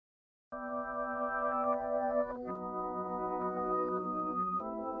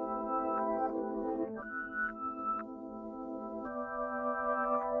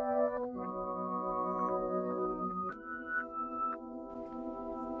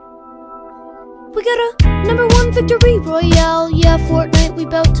We got a #1 victory royale. Yeah, Fortnite, we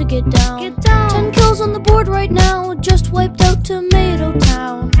bout to get down. 10 kills on the board right now. Just wiped out Tomato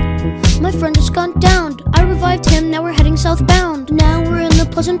Town. My friend just gone downed. I revived him, now we're heading southbound. Now we're in the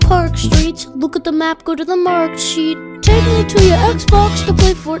Pleasant Park streets. Look at the map, go to the marked sheet. Take me to your Xbox to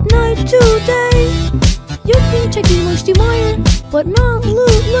play Fortnite today. You can take me Moisty Mire, but not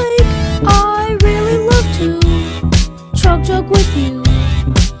Loot Lake. I really love to chug jug with you.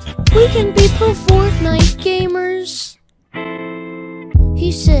 We can be pro Fortnite gamers.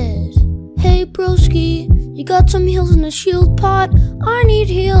 He said, hey broski, you got some heals in the shield pot? I need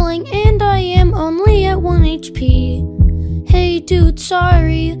healing and I am only at 1 HP. Hey dude,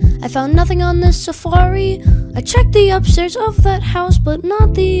 sorry, I found nothing on this safari. I checked the upstairs of that house, but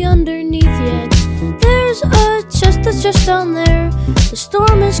not the underneath yet. There's a chest that's just down there. The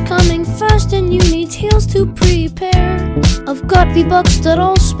storm is coming fast and you need heals to prepare. I've got V-Bucks that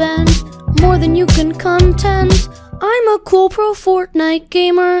I'll spend, more than you can contend. I'm a cool pro Fortnite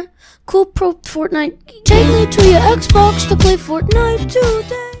gamer. Cool pro Fortnite. Take me to your Xbox to play Fortnite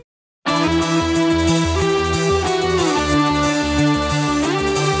today.